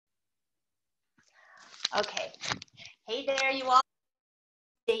Okay. Hey there, you all.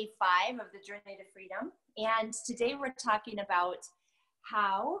 Day 5 of the Journey to Freedom. And today we're talking about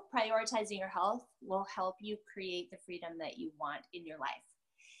how prioritizing your health will help you create the freedom that you want in your life.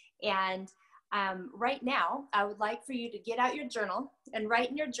 And right now, I would like for you to get out your journal and write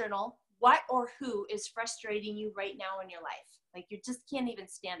in your journal what or who is frustrating you right now in your life. Like you just can't even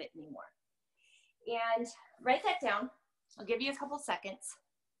stand it anymore. And write that down. I'll give you a couple seconds.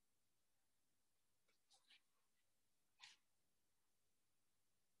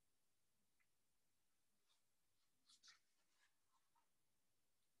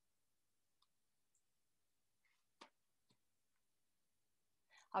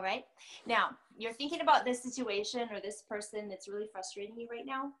 All right. Now, you're thinking about this situation or this person that's really frustrating you right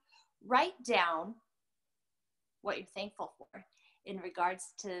now. Write down what you're thankful for in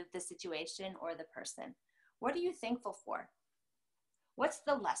regards to the situation or the person. What are you thankful for? What's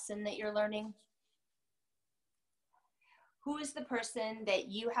the lesson that you're learning? Who is the person that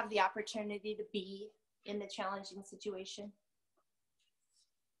you have the opportunity to be in the challenging situation?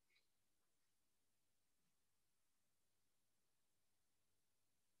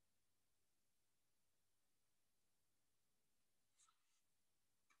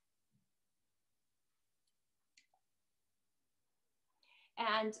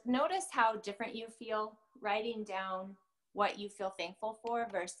 And notice how different you feel writing down what you feel thankful for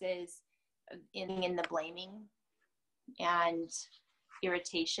versus in the blaming and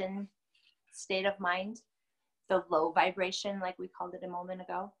irritation state of mind, the low vibration like we called it a moment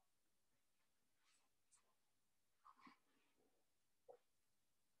ago.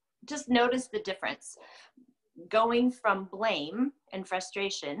 Just notice the difference. Going from blame and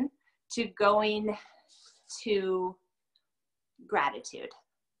frustration to going to gratitude.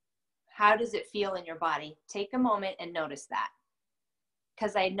 How does it feel in your body? Take a moment and notice that.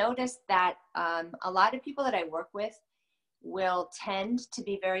 Because I noticed that a lot of people that I work with will tend to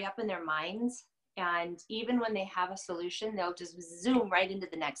be very up in their minds. And even when they have a solution, they'll just zoom right into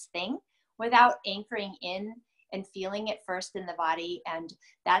the next thing without anchoring in and feeling it first in the body. And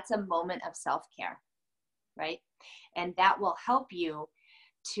that's a moment of self-care, right? And that will help you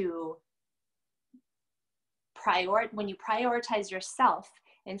to when you prioritize yourself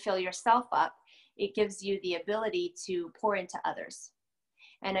and fill yourself up, it gives you the ability to pour into others.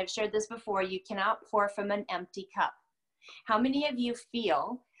 And I've shared this before, you cannot pour from an empty cup. How many of you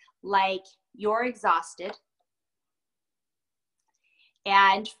feel like you're exhausted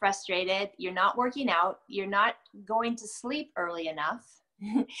and frustrated? You're not working out. You're not going to sleep early enough.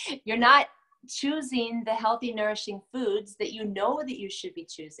 You're not choosing the healthy, nourishing foods that you know that you should be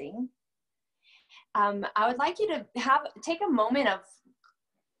choosing. I would like you to take a moment of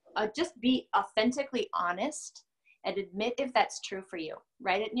just be authentically honest and admit if that's true for you.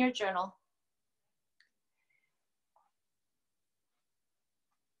 Write it in your journal.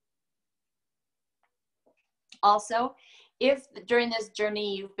 Also, if during this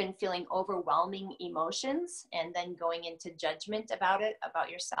journey you've been feeling overwhelming emotions and then going into judgment about it, about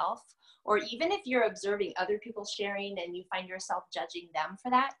yourself, or even if you're observing other people sharing and you find yourself judging them for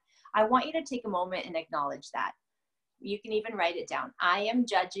that, I want you to take a moment and acknowledge that. You can even write it down. I am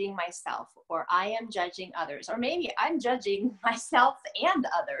judging myself, or I am judging others, or maybe I'm judging myself and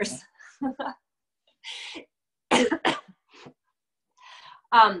others.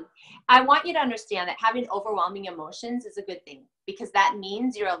 I want you to understand that having overwhelming emotions is a good thing because that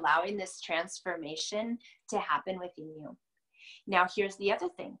means you're allowing this transformation to happen within you. Now, here's the other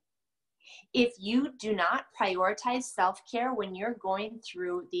thing. If you do not prioritize self-care when you're going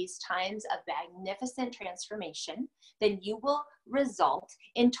through these times of magnificent transformation, then you will result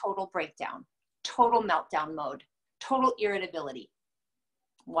in total breakdown, total meltdown mode, total irritability.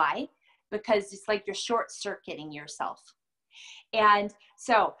 Why? Because it's like you're short-circuiting yourself. And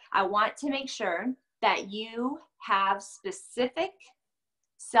so I want to make sure that you have specific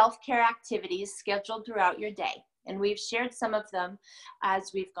self-care activities scheduled throughout your day. And we've shared some of them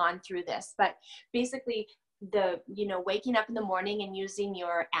as we've gone through this. But basically, waking up in the morning and using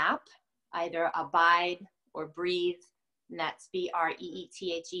your app, either Abide or Breathe, and that's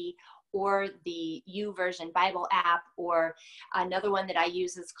BREETHE, or the YouVersion Bible app, or another one that I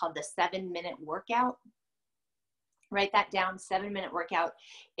use is called the 7-Minute Workout. Write that down, 7-minute workout.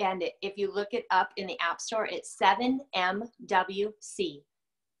 And if you look it up in the App Store, it's 7MWC.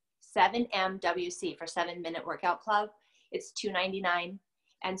 7MWC for 7-Minute Workout Club. It's $2.99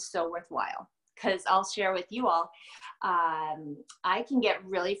 and so worthwhile. because I'll share with you all, I can get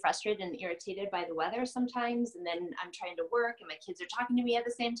really frustrated and irritated by the weather sometimes, and then I'm trying to work and my kids are talking to me at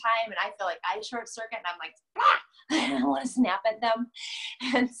the same time, and I feel like I short circuit and I'm like, ah! I want to snap at them.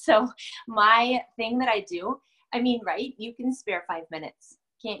 And so my thing that I do, I mean, right, you can spare 5 minutes,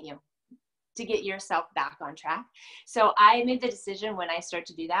 can't you, to get yourself back on track. So I made the decision when I start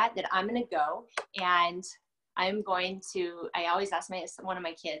to do that, that I'm going to go and I'm going to, I always ask one of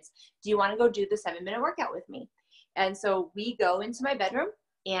my kids, do you want to go do the 7-minute workout with me? And so we go into my bedroom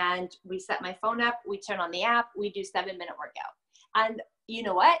and we set my phone up, we turn on the app, we do 7-minute workout. And you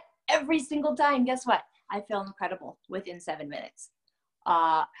know what? Every single time, guess what? I feel incredible within 7 minutes.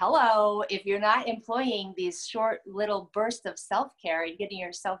 Hello, if you're not employing these short little bursts of self-care and getting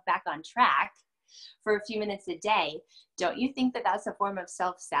yourself back on track for a few minutes a day, don't you think that that's a form of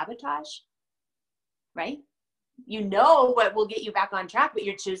self-sabotage? Right? You know what will get you back on track, but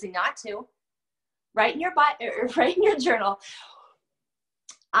you're choosing not to. Write in your journal,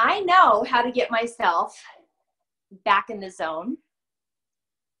 I know how to get myself back in the zone.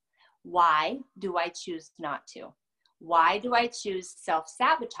 Why do I choose not to? Why do I choose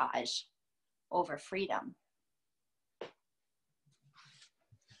self-sabotage over freedom?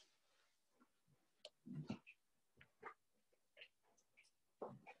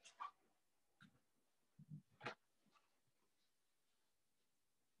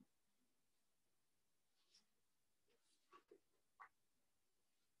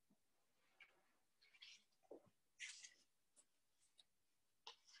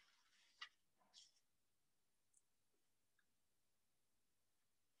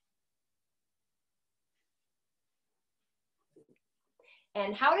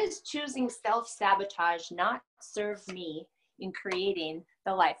 And how does choosing self-sabotage not serve me in creating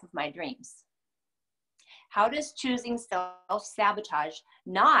the life of my dreams? How does choosing self-sabotage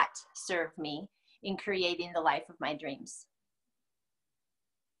not serve me in creating the life of my dreams?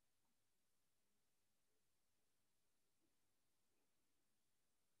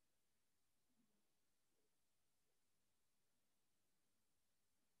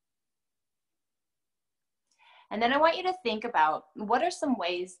 And then I want you to think about what are some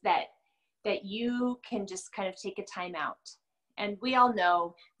ways that you can just kind of take a time out. And we all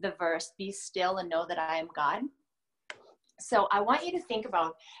know the verse, be still and know that I am God. So I want you to think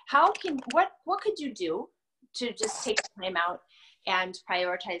about what could you do to just take time out and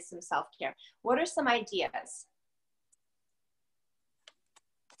prioritize some self-care? What are some ideas?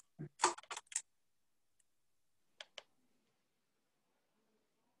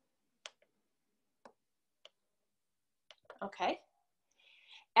 Okay.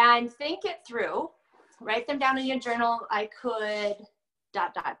 And think it through. Write them down in your journal. I could ...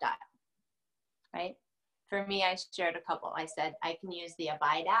 Right? For me, I shared a couple. I said I can use the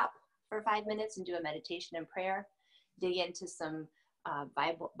Abide app for 5 minutes and do a meditation and prayer, dig into some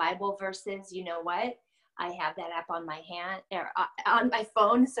Bible verses. You know what? I have that app on my hand, or on my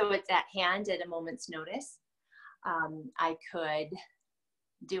phone, so it's at hand at a moment's notice. I could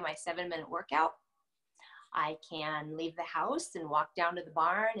do my 7-minute workout. I can leave the house and walk down to the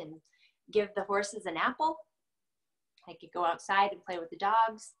barn and give the horses an apple. I could go outside and play with the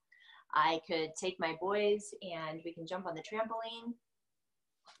dogs. I could take my boys and we can jump on the trampoline.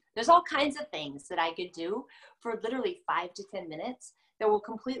 There's all kinds of things that I could do for literally 5 to 10 minutes that will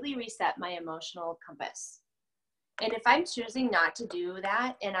completely reset my emotional compass. And if I'm choosing not to do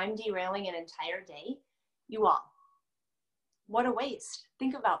that and I'm derailing an entire day, you all, what a waste.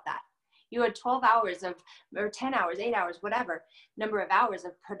 Think about that. You had 12 hours or 10 hours, 8 hours, whatever number of hours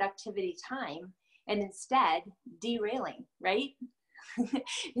of productivity time, and instead derailing, right?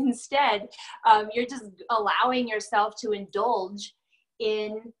 Instead, you're just allowing yourself to indulge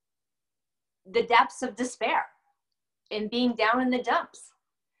in the depths of despair and being down in the dumps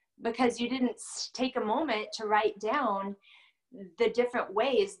because you didn't take a moment to write down the different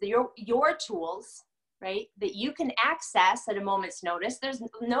ways, your tools, right, that you can access at a moment's notice.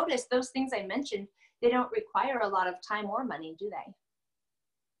 Notice those things I mentioned, they don't require a lot of time or money, do they?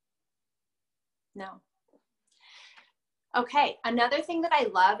 No. Okay, another thing that I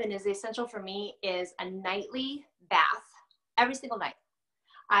love and is essential for me is a nightly bath every single night.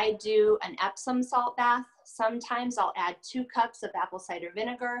 I do an Epsom salt bath. Sometimes I'll add 2 cups of apple cider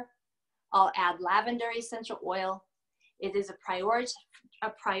vinegar. I'll add lavender essential oil. It is a priority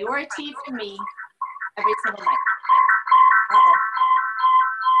for me every single night.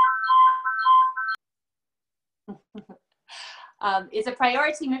 It's a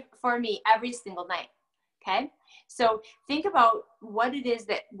priority for me every single night. Okay, so think about what it is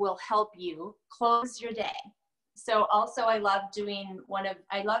that will help you close your day. So also I love doing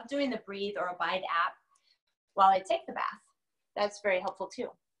the Breathe or Abide app while I take the bath. That's very helpful too.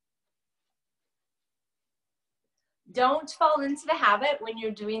 Don't fall into the habit when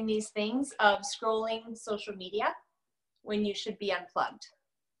you're doing these things of scrolling social media when you should be unplugged.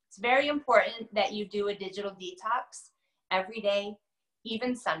 It's very important that you do a digital detox every day,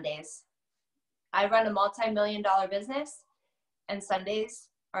 even Sundays. I run a multi-million-dollar business, and Sundays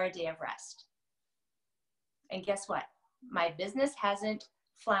are a day of rest. And guess what? My business hasn't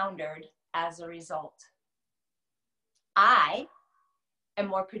floundered as a result. I am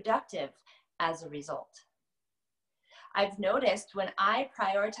more productive as a result. I've noticed when I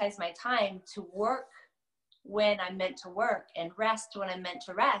prioritize my time to work when I'm meant to work and rest when I'm meant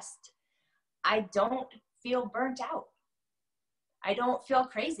to rest, I don't feel burnt out. I don't feel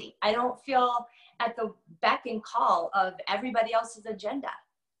crazy. I don't feel at the beck and call of everybody else's agenda.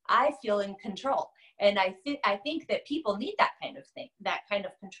 I feel in control. And I think that people need that kind of thing, that kind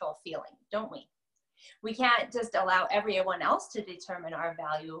of control feeling, don't we? We can't just allow everyone else to determine our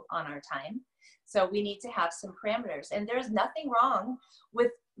value on our time. So we need to have some parameters. And there's nothing wrong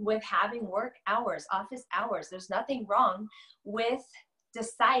with having work hours, office hours. There's nothing wrong with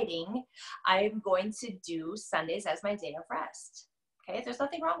deciding I'm going to do Sundays as my day of rest. Okay, there's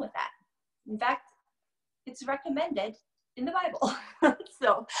nothing wrong with that. In fact, it's recommended in the Bible.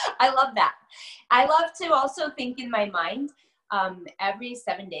 So I love that. I love to also think in my mind, every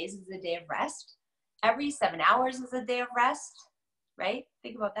 7 days is a day of rest. Every 7 hours is a day of rest, right?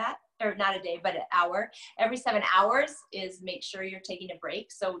 Think about that. Or not a day, but an hour. Every 7 hours is make sure you're taking a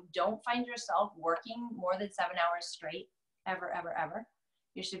break. So don't find yourself working more than 7 hours straight, ever, ever, ever.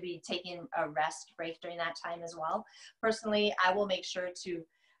 You should be taking a rest break during that time as well. Personally, I will make sure to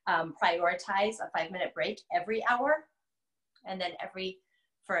prioritize a 5-minute break every hour. And then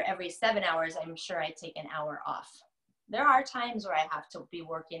for every 7 hours, I'm sure I take an hour off. There are times where I have to be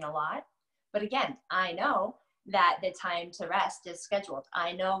working a lot. But again, I know that the time to rest is scheduled.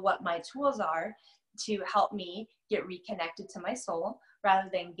 I know what my tools are to help me get reconnected to my soul rather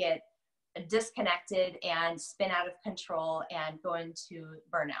than get disconnected and spin out of control and go into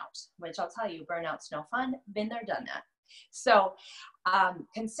burnout, which I'll tell you, burnout's no fun. Been there, done that. So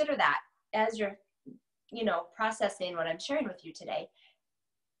consider that as you're, processing what I'm sharing with you today.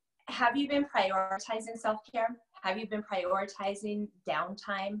 Have you been prioritizing self-care? Have you been prioritizing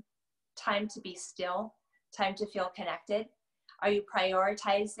downtime, time to be still, time to feel connected? Are you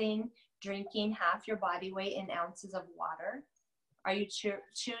prioritizing drinking half your body weight in ounces of water? Are you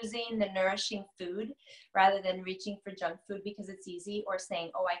choosing the nourishing food rather than reaching for junk food because it's easy, or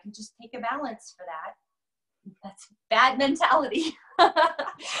saying, oh, I can just take a balance for that? That's bad mentality.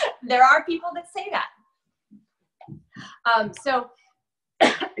 There are people that say that.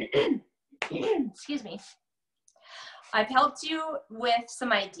 Excuse me. I've helped you with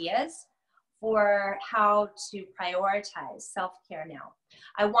some ideas for how to prioritize self-care now.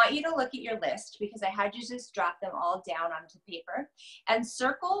 I want you to look at your list because I had you just drop them all down onto paper and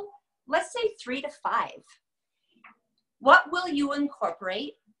circle, let's say 3 to 5. What will you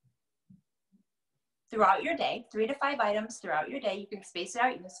incorporate throughout your day? 3 to 5 items throughout your day. You can space it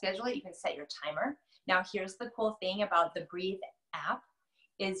out, you can schedule it, you can set your timer. Now here's the cool thing about the Breathe app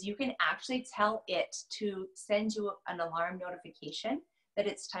is you can actually tell it to send you an alarm notification that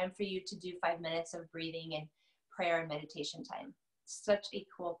it's time for you to do 5 minutes of breathing and prayer and meditation time. Such a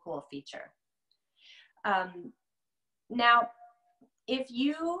cool feature. Now, if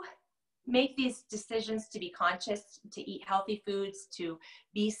you make these decisions to be conscious, to eat healthy foods, to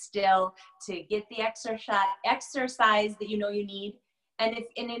be still, to get the exercise that you know you need, and if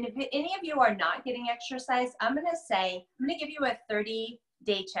any of you are not getting exercise, I'm going to give you a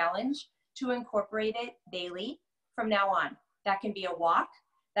 30-day challenge to incorporate it daily from now on. That can be a walk,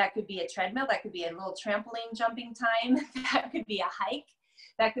 that could be a treadmill, that could be a little trampoline jumping time, that could be a hike,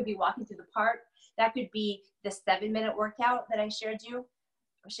 that could be walking through the park, that could be the 7-minute workout that I shared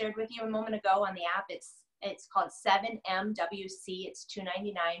with you a moment ago on the app. It's called 7MWC. It's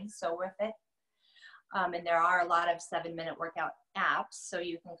 $2.99, so worth it. And there are a lot of 7-minute workout apps, so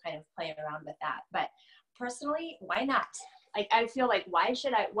you can kind of play around with that. But personally, why not? Like, I feel like why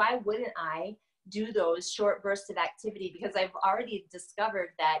wouldn't I do those short bursts of activity? Because I've already discovered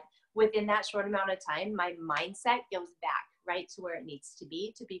that within that short amount of time, my mindset goes back right to where it needs to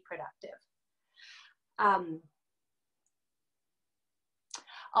be productive.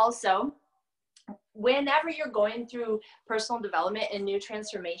 Also, whenever you're going through personal development and new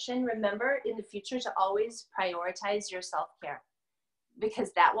transformation, remember in the future to always prioritize your self-care,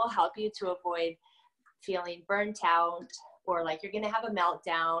 because that will help you to avoid feeling burnt out, or like you're going to have a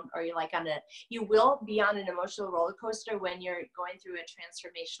meltdown, or you're like you will be on an emotional roller coaster when you're going through a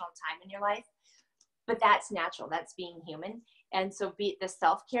transformational time in your life. But that's natural. That's being human. And so the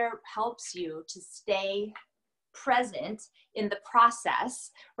self-care helps you to stay present in the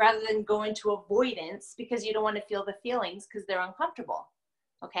process rather than go into avoidance because you don't want to feel the feelings because they're uncomfortable.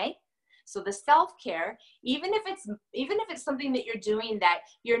 Okay? So the self-care, even if it's something that you're doing that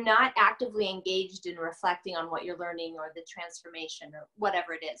you're not actively engaged in reflecting on what you're learning or the transformation or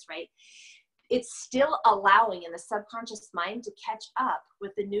whatever it is, right? It's still allowing in the subconscious mind to catch up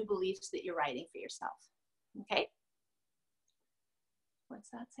with the new beliefs that you're writing for yourself. Okay? What's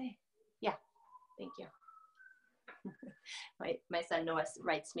that say? Yeah, thank you. My son Noah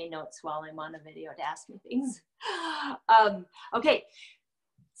writes me notes while I'm on a video to ask me things. Okay,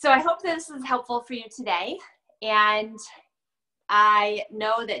 so I hope this is helpful for you today. And I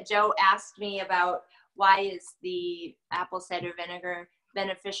know that Joe asked me about why is the apple cider vinegar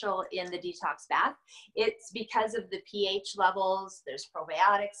beneficial in the detox bath. It's because of the pH levels. There's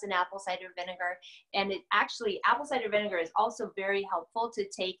probiotics in apple cider vinegar. And apple cider vinegar is also very helpful to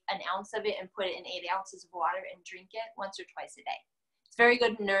take an ounce of it and put it in 8 ounces of water and drink it once or twice a day. It's very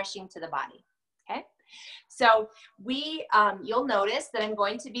good and nourishing to the body. Okay. So you'll notice that I'm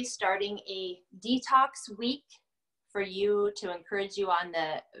going to be starting a detox week for you to encourage you on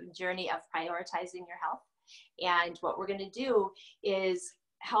the journey of prioritizing your health. And what we're going to do is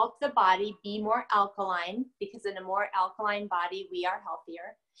help the body be more alkaline, because in a more alkaline body, we are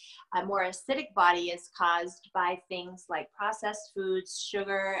healthier. A more acidic body is caused by things like processed foods,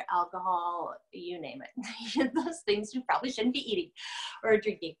 sugar, alcohol, you name it. Those things you probably shouldn't be eating or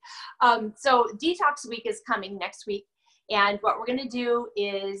drinking. So Detox Week is coming next week. And what we're going to do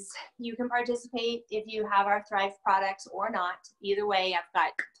is you can participate if you have our Thrive products or not. Either way, I've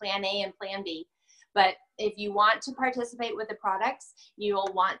got Plan A and Plan B. But if you want to participate with the products,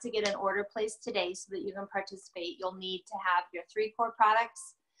 you'll want to get an order placed today so that you can participate. You'll need to have your 3 core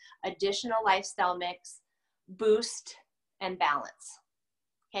products, additional lifestyle mix, boost, and balance.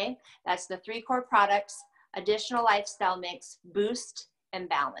 Okay, that's the 3 core products, additional lifestyle mix, boost, and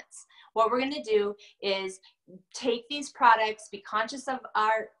balance. What we're going to do is take these products, be conscious of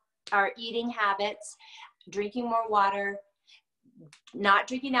our eating habits, drinking more water, not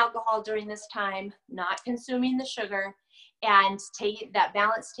drinking alcohol during this time, not consuming the sugar, and taking that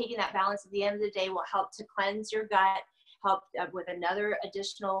balance at the end of the day will help to cleanse your gut, help with another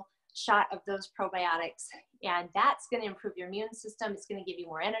additional shot of those probiotics. And that's going to improve your immune system. It's going to give you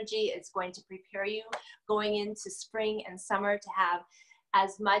more energy. It's going to prepare you going into spring and summer to have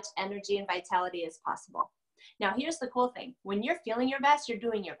as much energy and vitality as possible. Now, here's the cool thing. When you're feeling your best, you're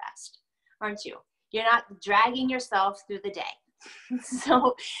doing your best, aren't you? You're not dragging yourself through the day.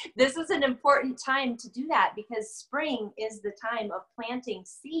 So this is an important time to do that, because spring is the time of planting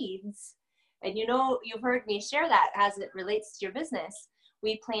seeds. And you know, you've heard me share that as it relates to your business.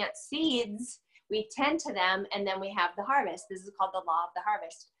 We plant seeds, we tend to them, and then we have the harvest. This is called the law of the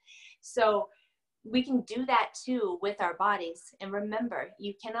harvest. So we can do that too with our bodies. And remember,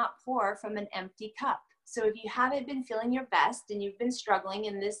 you cannot pour from an empty cup. So if you haven't been feeling your best and you've been struggling,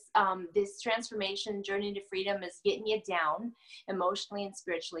 and this transformation journey to freedom is getting you down emotionally and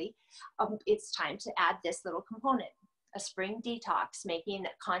spiritually, it's time to add this little component, a spring detox, making a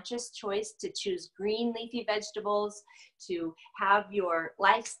conscious choice to choose green leafy vegetables, to have your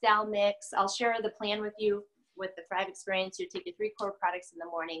lifestyle mix. I'll share the plan with you with the Thrive experience. You take your 3 core products in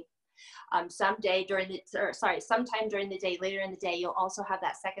the morning. Sometime during the day, later in the day, you'll also have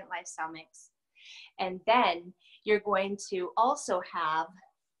that second lifestyle mix. And then you're going to also have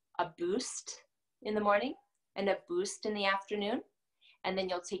a boost in the morning and a boost in the afternoon. And then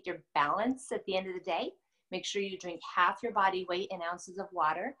you'll take your balance at the end of the day. Make sure you drink half your body weight in ounces of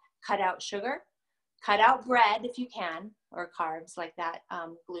water. Cut out sugar. Cut out bread if you can, or carbs like that,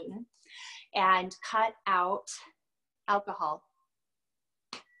 gluten. And cut out alcohol.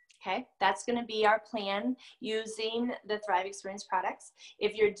 Okay, that's going to be our plan using the Thrive Experience products.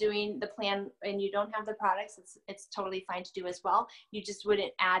 If you're doing the plan and you don't have the products, it's totally fine to do as well. You just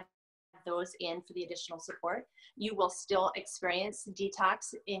wouldn't add those in for the additional support. You will still experience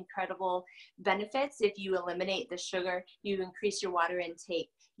detox incredible benefits if you eliminate the sugar, you increase your water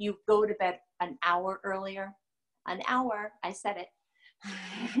intake, you go to bed an hour earlier. An hour, I said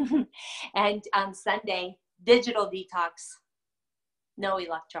it. And on Sunday, digital detox. No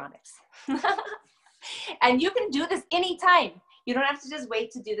electronics. And you can do this anytime. You don't have to just wait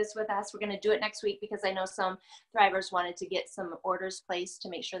to do this with us. We're going to do it next week because I know some Thrivers wanted to get some orders placed to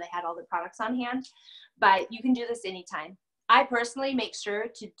make sure they had all the products on hand. But you can do this anytime. I personally make sure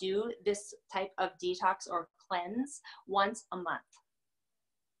to do this type of detox or cleanse once a month.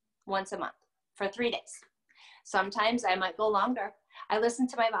 Once a month for 3 days. Sometimes I might go longer. I listen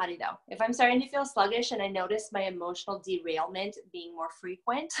to my body though. If I'm starting to feel sluggish and I notice my emotional derailment being more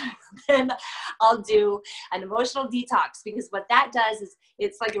frequent, then I'll do an emotional detox, because what that does is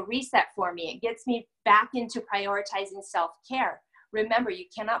it's like a reset for me. It gets me back into prioritizing self-care. Remember, you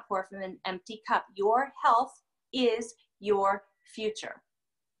cannot pour from an empty cup. Your health is your future,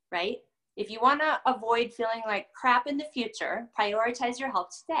 right? If you want to avoid feeling like crap in the future, prioritize your health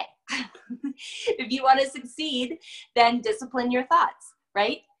today. If you want to succeed, then discipline your thoughts,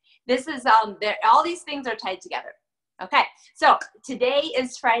 right? This is, all these things are tied together. Okay, so today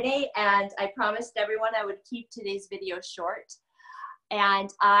is Friday, and I promised everyone I would keep today's video short. And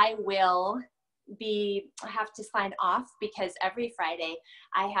I will have to sign off, because every Friday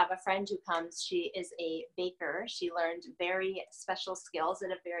I have a friend who comes. She is a baker. She learned very special skills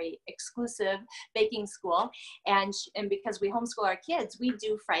at a very exclusive baking school. And because we homeschool our kids, we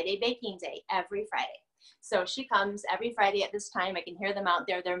do Friday baking day every Friday. So she comes every Friday at this time. I can hear them out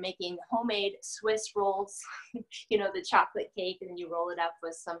there. They're making homemade Swiss rolls, you know, the chocolate cake, and then you roll it up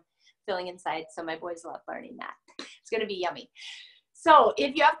with some filling inside. So my boys love learning that. It's going to be yummy. So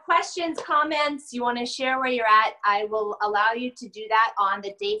if you have questions, comments, you want to share where you're at, I will allow you to do that on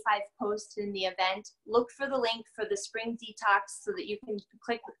the day 5 post in the event. Look for the link for the spring detox so that you can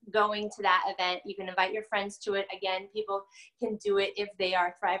click going to that event. You can invite your friends to it. Again, people can do it if they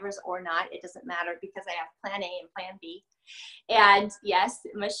are thrivers or not. It doesn't matter, because I have plan A and plan B. And yes,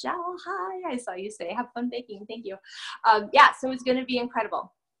 Michelle, hi, I saw you say have fun baking. Thank you. Yeah, so it's going to be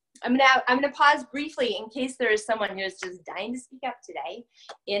incredible. I'm gonna pause briefly in case there is someone who is just dying to speak up today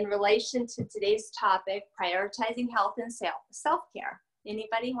in relation to today's topic, prioritizing health and self-care.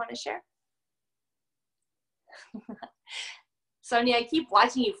 Anybody want to share? Sonia, I keep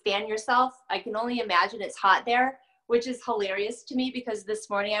watching you fan yourself. I can only imagine it's hot there, which is hilarious to me, because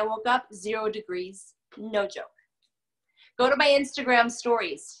this morning I woke up 0 degrees, no joke. Go to my Instagram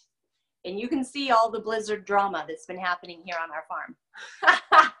stories, and you can see all the blizzard drama that's been happening here on our farm.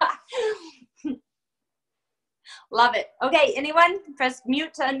 Love it. Okay, anyone? Press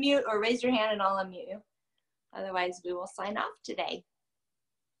mute to unmute, or raise your hand and I'll unmute you. Otherwise, we will sign off today.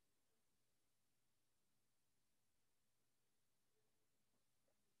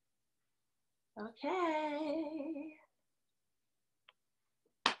 Okay.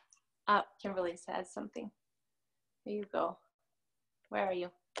 Oh, Kimberly says something. There you go. Where are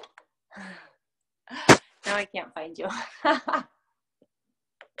you? Now I can't find you.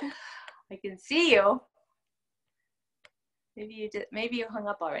 I can see you. Maybe you hung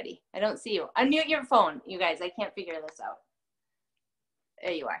up already. I don't see you. Unmute your phone, you guys. I can't figure this out.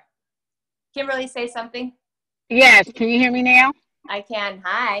 There you are. Kimberly, say something. Yes, can you hear me now? I can.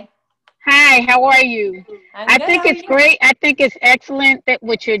 Hi. Hi, how are you? I'm I good. think How are it's you? great. I think it's excellent that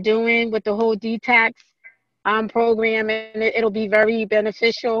what you're doing with the whole detox program, and it'll be very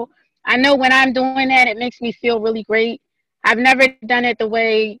beneficial. I know when I'm doing that, it makes me feel really great. I've never done it the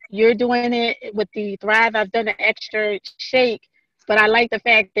way you're doing it with the Thrive. I've done an extra shake, but I like the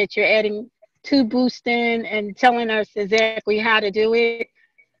fact that you're adding 2 boosting and telling us exactly how to do it.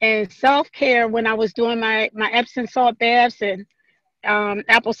 And self-care, when I was doing my Epsom salt baths and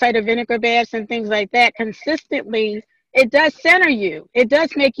apple cider vinegar baths and things like that consistently, it does center you. It does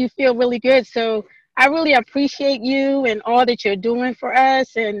make you feel really good. So I really appreciate you and all that you're doing for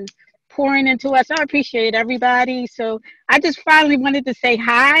us and pouring into us. I appreciate everybody. So I just finally wanted to say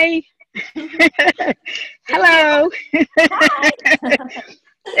hi. Hello. Hi.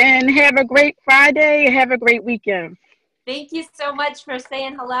 And have a great Friday. Have a great weekend. Thank you so much for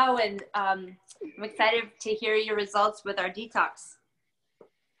saying hello, and I'm excited to hear your results with our detox.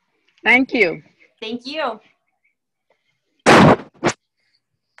 Thank you. Thank you.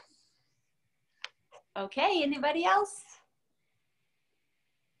 Okay, anybody else?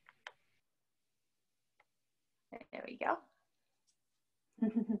 There we go.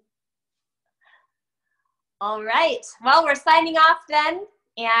 All right. Well, we're signing off then,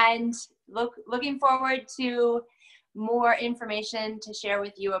 and looking forward to more information to share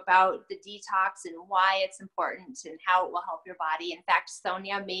with you about the detox and why it's important and how it will help your body. In fact,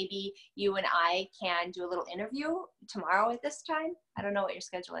 Sonia, maybe you and I can do a little interview tomorrow at this time. I don't know what your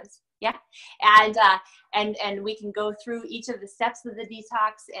schedule is. Yeah. And we can go through each of the steps of the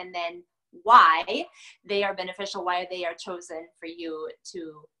detox and then why they are beneficial, why they are chosen for you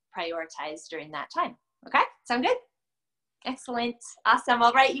to prioritize during that time. Okay, sound good? Excellent. Awesome.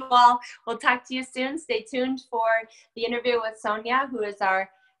 All right, you all. We'll talk to you soon. Stay tuned for the interview with Sonia, who is our,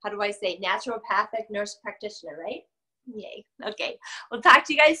 how do I say, naturopathic nurse practitioner, right? Yay. Okay. We'll talk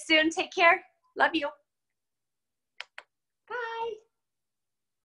to you guys soon. Take care. Love you.